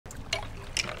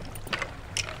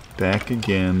back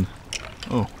again.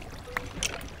 Oh.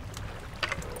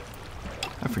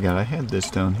 I forgot I had this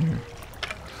down here.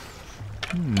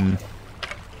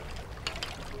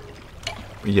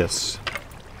 Yes.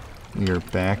 We are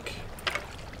back.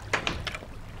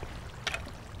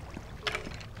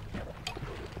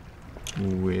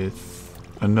 With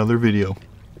another video.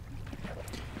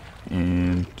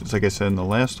 And just like I said in the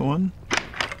last one,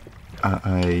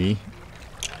 I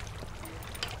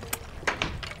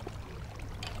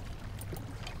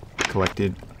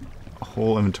collected a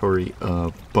whole inventory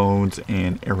of bones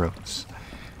and arrows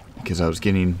because I was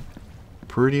getting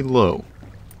pretty low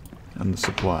on the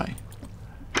supply.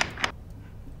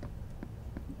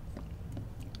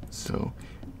 So,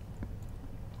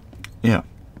 yeah.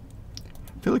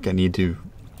 I feel like I need to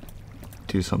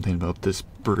do something about this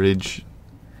bridge.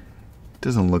 It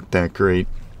doesn't look that great.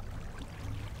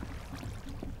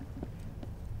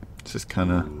 It's just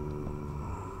kind of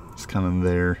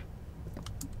there.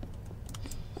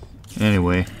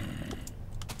 Anyway,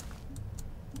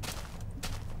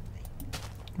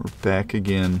 we're back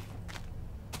again.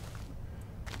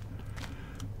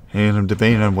 And I'm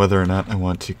debating on whether or not I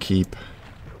want to keep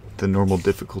the normal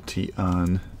difficulty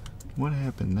on. What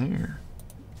happened there?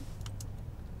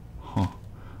 Huh.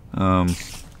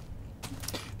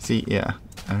 See, yeah,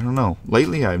 I don't know.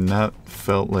 Lately I've not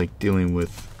felt like dealing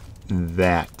with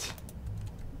that.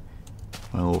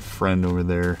 My little friend over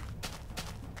there.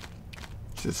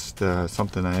 Just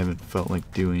something I haven't felt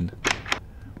like doing.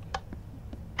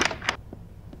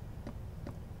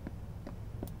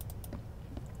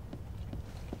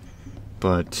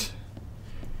 But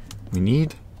we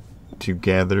need to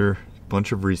gather a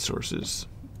bunch of resources.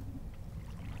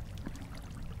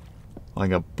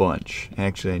 Like a bunch.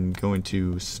 Actually, I'm going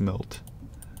to smelt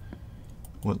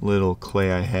what little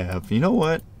clay I have. You know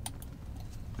what?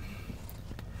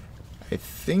 I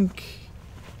think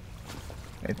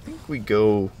we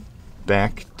go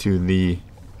back to the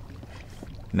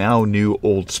now new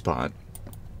old spot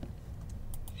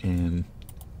and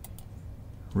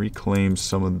reclaim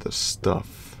some of the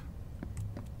stuff.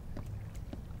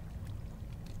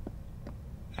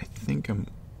 I think I'm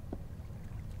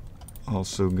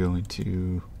also going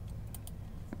to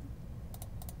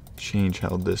change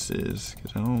how this is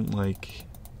because I don't like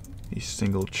these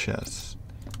single chests.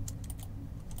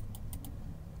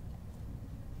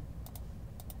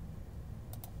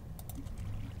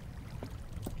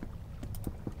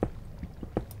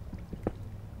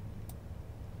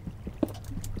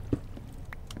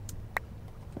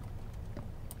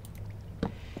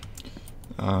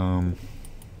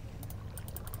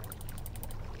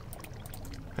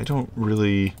 I don't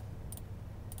really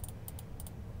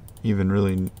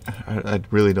I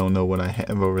really don't know what I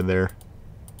have over there.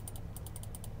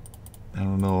 I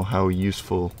don't know how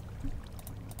useful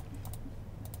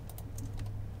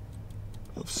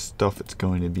of stuff it's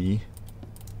going to be.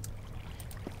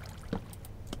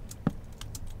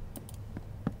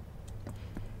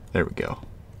 There we go.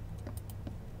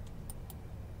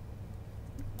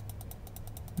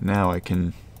 Now I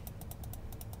can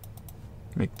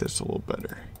make this a little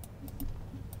better.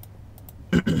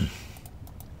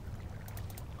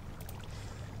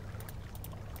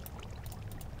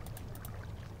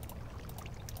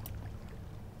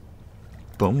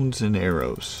 Bones and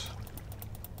arrows.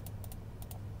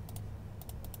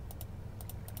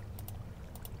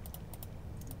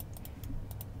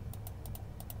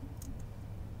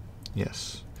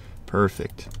 Yes,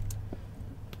 perfect.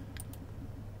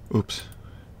 Oops,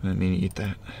 I didn't mean to eat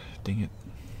that. Dang it.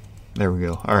 There we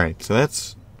go. Alright, so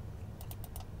that's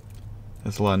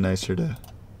a lot nicer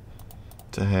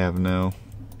to have now.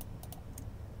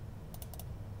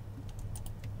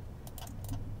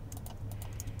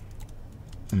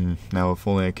 Now if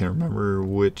only I can remember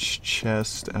which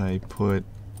chest I put.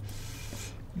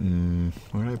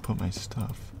 Where did I put my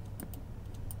stuff?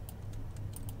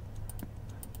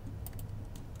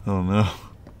 Oh no.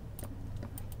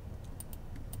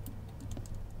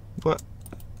 What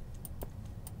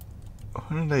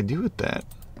did I do with that?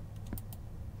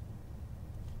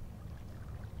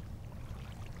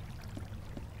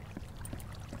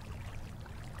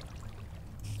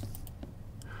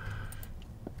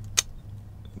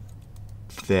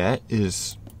 That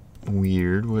is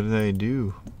weird. What did I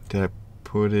do? Did I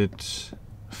put it...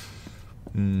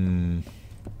 I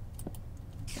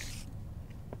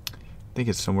think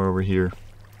it's somewhere over here.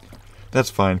 That's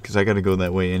fine, because I gotta go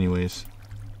that way anyways.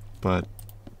 But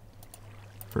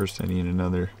first I need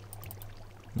another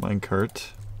minecart.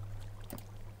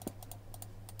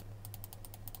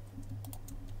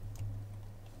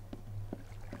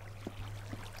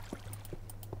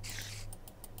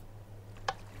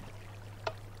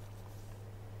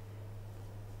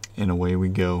 and away we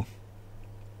go.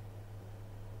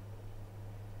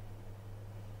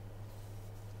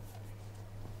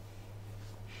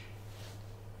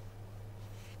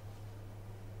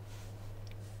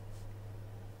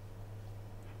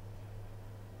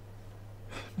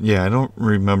 Yeah, I don't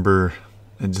remember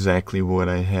exactly what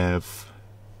I have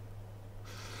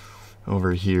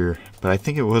over here, but I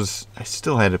think it was, I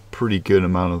still had a pretty good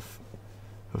amount of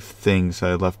things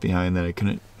I left behind that I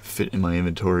couldn't fit in my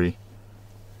inventory.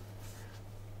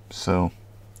 So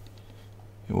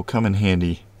it will come in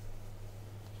handy.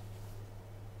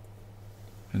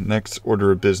 The next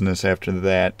order of business after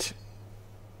that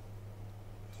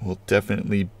will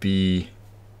definitely be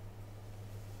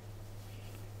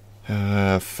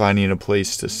finding a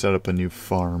place to set up a new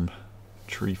farm,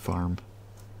 tree farm.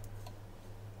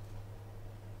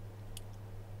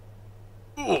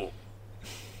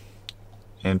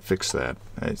 And fix that.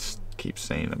 I just keep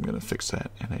saying I'm gonna fix that,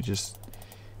 and I just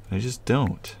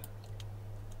don't.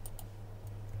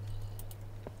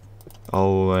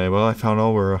 Oh, well, I found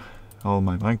all where all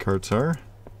my minecarts are.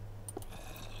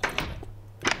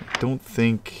 I don't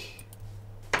think.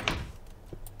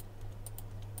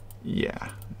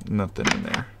 Yeah, nothing in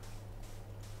there.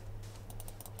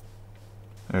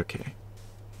 Okay.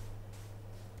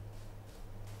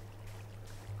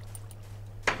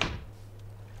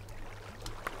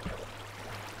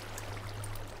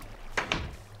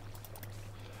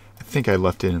 I think I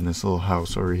left it in this little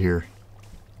house over here.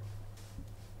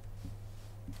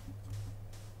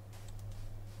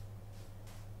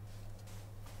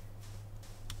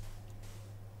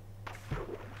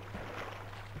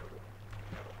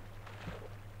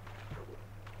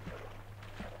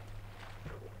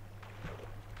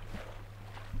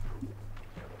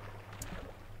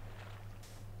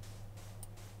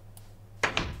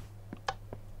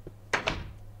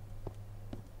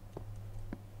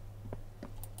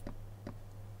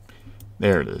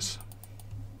 There it is.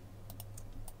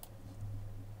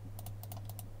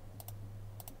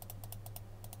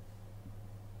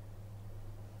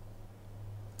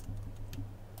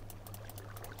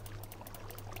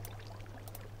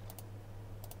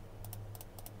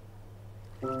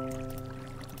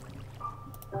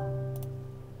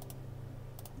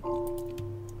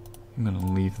 I'm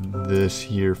gonna leave this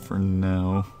here for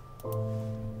now,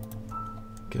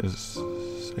 because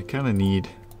I kind of need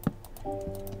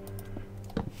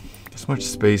as much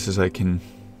space as I can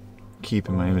keep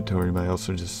in my inventory, but I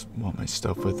also just want my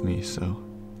stuff with me, so.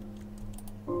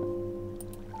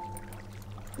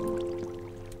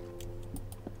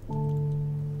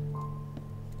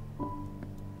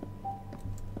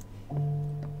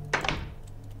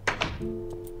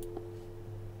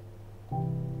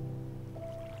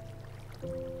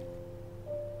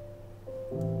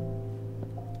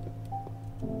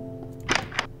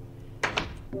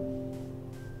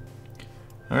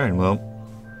 Alright, well.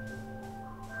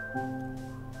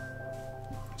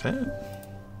 Is that it?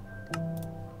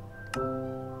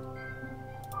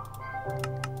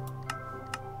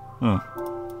 Oh.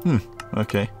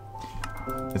 Okay.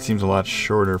 It seems a lot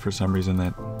shorter for some reason,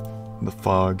 that the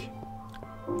fog.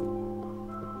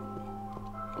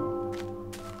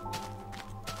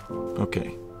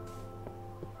 Okay.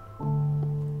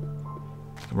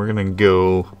 We're gonna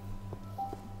go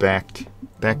back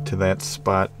to that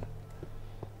spot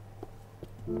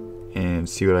and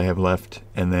see what I have left,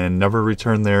 and then never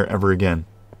return there ever again.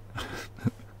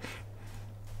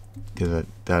 Because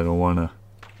I don't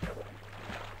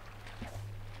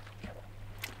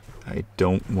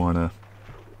wanna.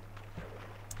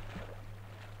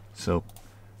 So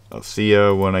I'll see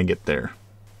ya when I get there.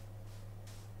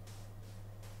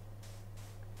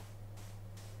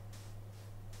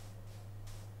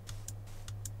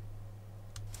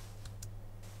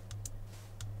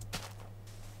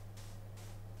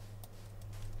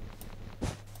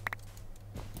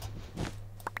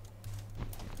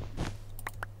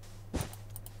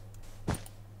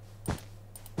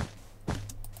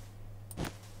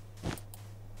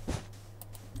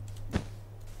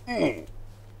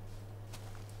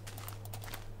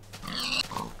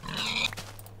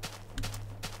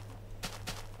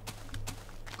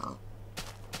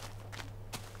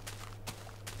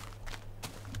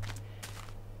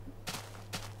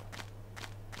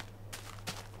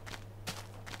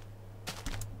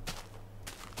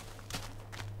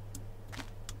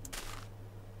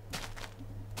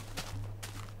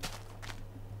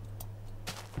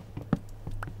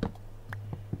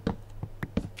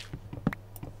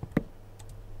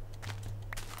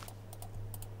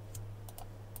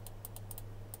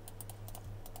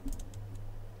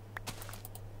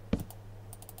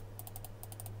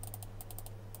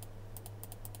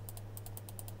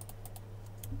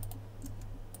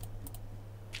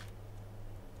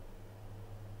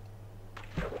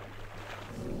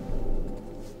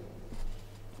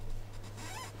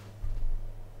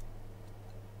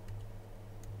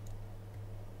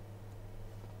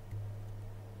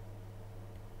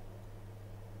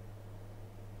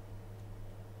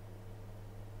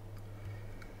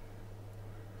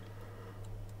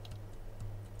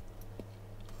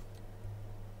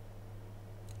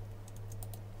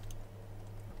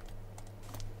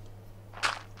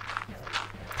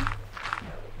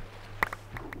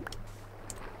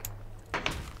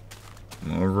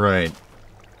 Alright,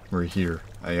 we're here.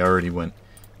 I already went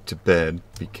to bed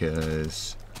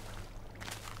because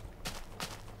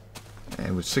I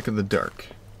was sick of the dark.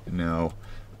 Now,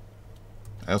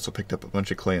 I also picked up a bunch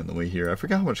of clay on the way here. I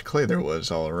forgot how much clay there was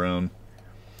all around.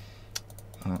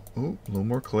 Oh, a little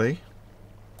more clay.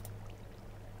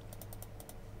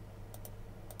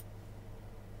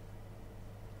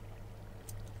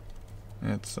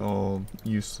 That's all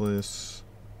useless.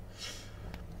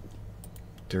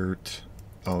 Dirt.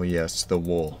 Oh yes, the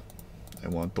wool. I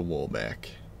want the wool back.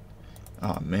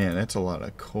 Oh man, that's a lot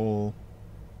of coal.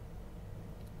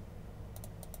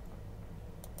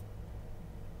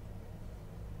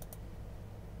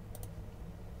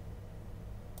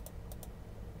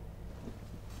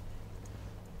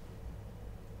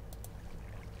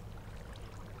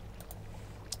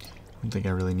 I don't think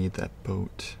I really need that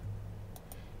boat.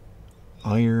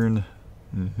 Iron.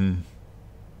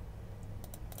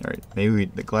 Alright, maybe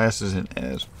the glass isn't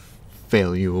as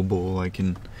valuable. I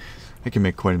can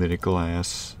make quite a bit of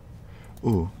glass.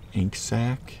 Ooh, ink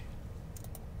sac.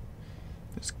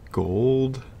 There's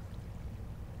gold.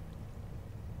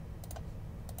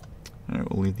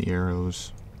 Alright, we'll leave the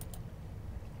arrows.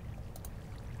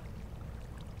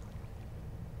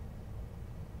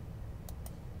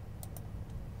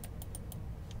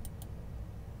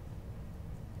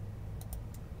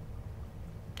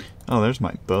 Oh, there's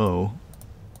my bow.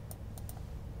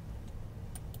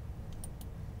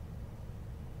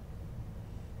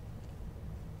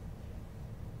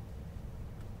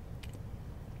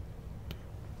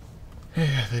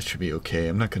 Yeah, that should be okay.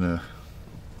 I don't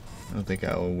think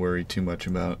I'll worry too much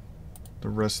about the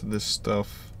rest of this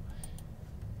stuff.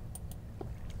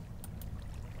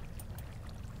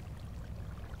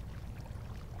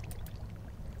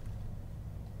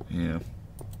 Yeah.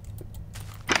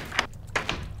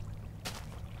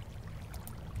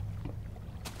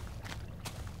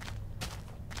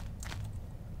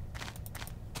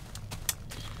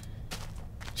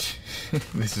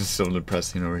 This is so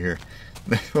depressing over here.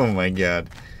 Oh my god.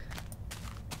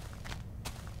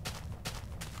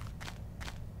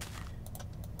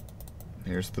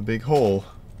 There's the big hole.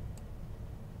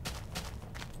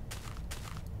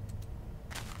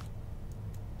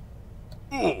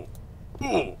 Oh.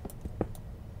 Oh.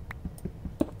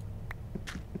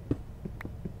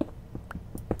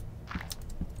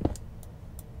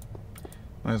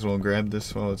 Might as well grab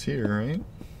this while it's here, right?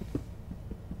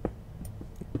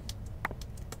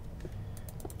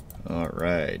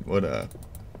 Alright, what a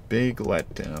big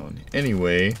letdown.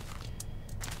 Anyway,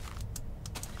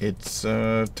 it's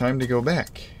time to go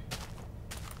back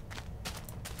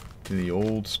to the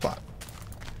old spot.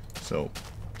 So,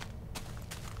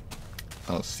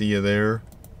 I'll see you there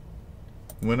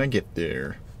when I get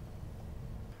there.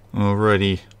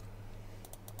 Alrighty.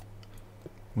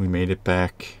 We made it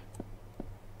back.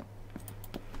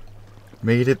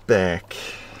 Made it back.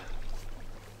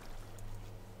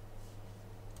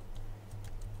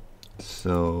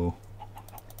 So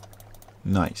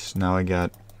nice. Now I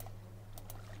got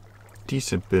a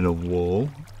decent bit of wool.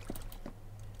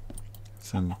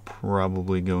 So I'm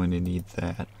probably going to need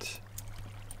that.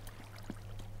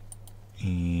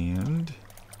 And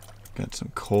got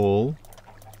some coal,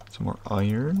 some more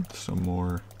iron, some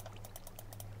more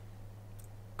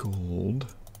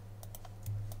gold.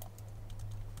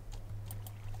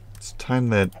 It's time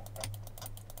that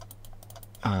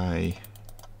I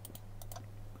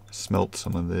smelt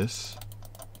some of this.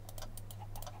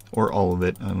 Or all of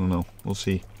it, I don't know. We'll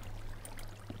see.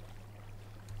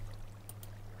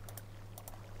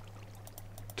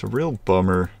 It's a real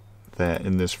bummer that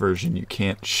in this version you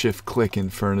can't shift click in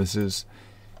furnaces.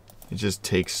 It just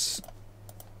takes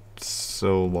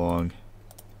so long.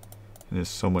 And it's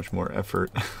so much more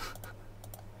effort.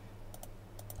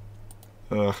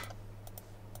 Ugh.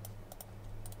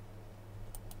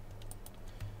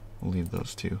 We'll leave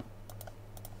those two.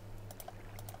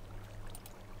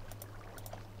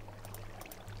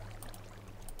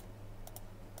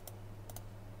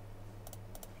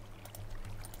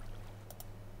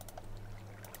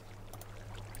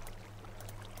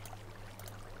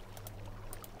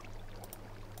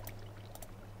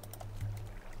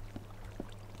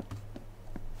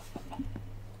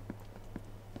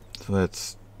 So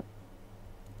that's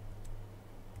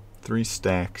 3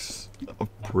 stacks of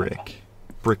brick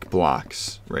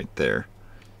blocks right there,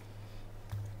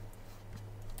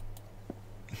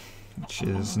 which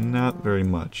is not very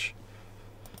much.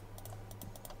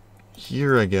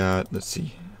 Here I got, let's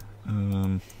see,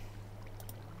 1,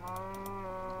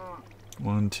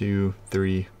 2,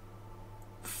 3,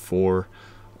 4,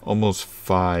 almost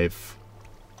 5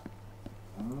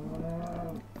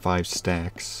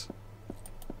 stacks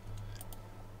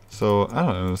So, I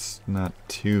don't know, it's not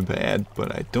too bad,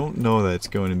 but I don't know that it's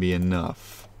going to be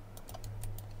enough.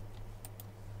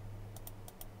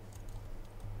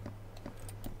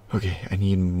 Okay, I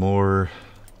need more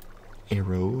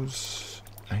arrows.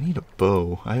 I need a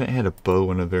bow. I haven't had a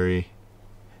bow in a very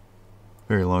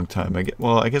long time. I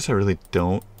guess I really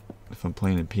don't if I'm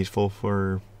playing in peaceful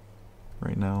for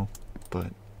right now,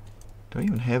 but do I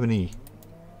even have any?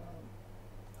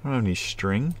 I don't have any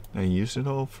string. I used it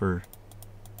all for.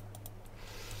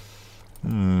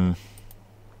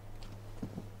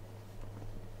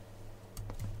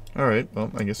 Alright,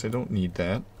 well, I guess I don't need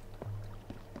that.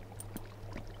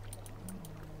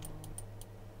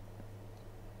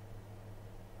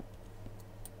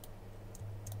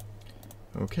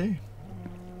 Okay.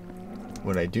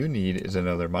 What I do need is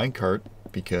another minecart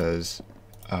because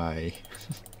I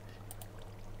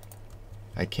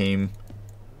came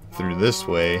through this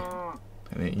way. I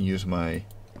didn't use my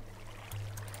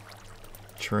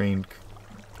train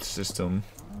system.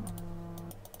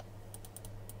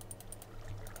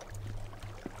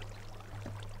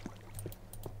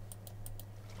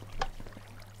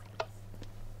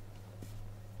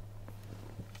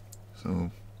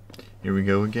 So here we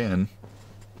go again.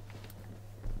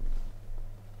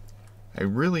 I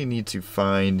really need to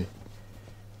find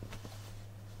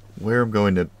where I'm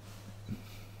going to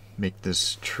make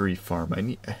this tree farm.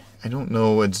 I don't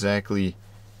know exactly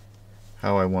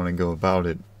how I want to go about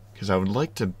it, because I would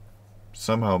like to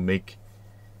somehow make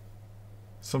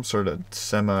some sort of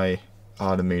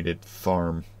semi-automated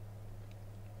farm.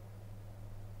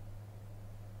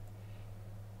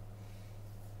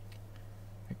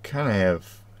 I kind of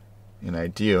have an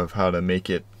idea of how to make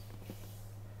it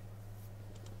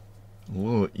a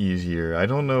little easier. I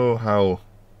don't know how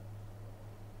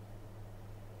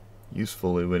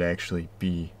useful it would actually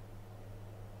be.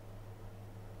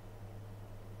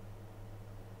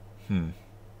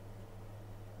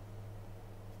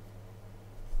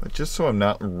 But just so I'm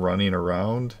not running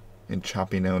around and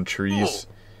chopping down trees,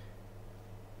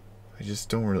 I just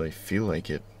don't really feel like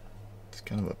it. It's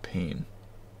kind of a pain.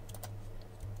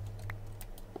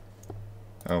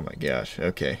 Oh my gosh,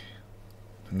 okay.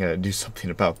 I gotta do something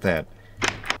about that.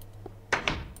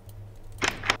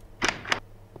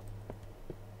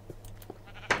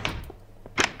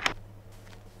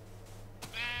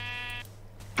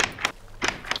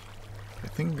 I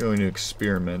think I'm going to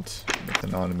experiment with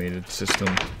an automated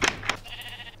system.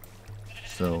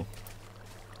 So,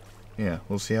 yeah,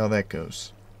 we'll see how that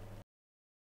goes.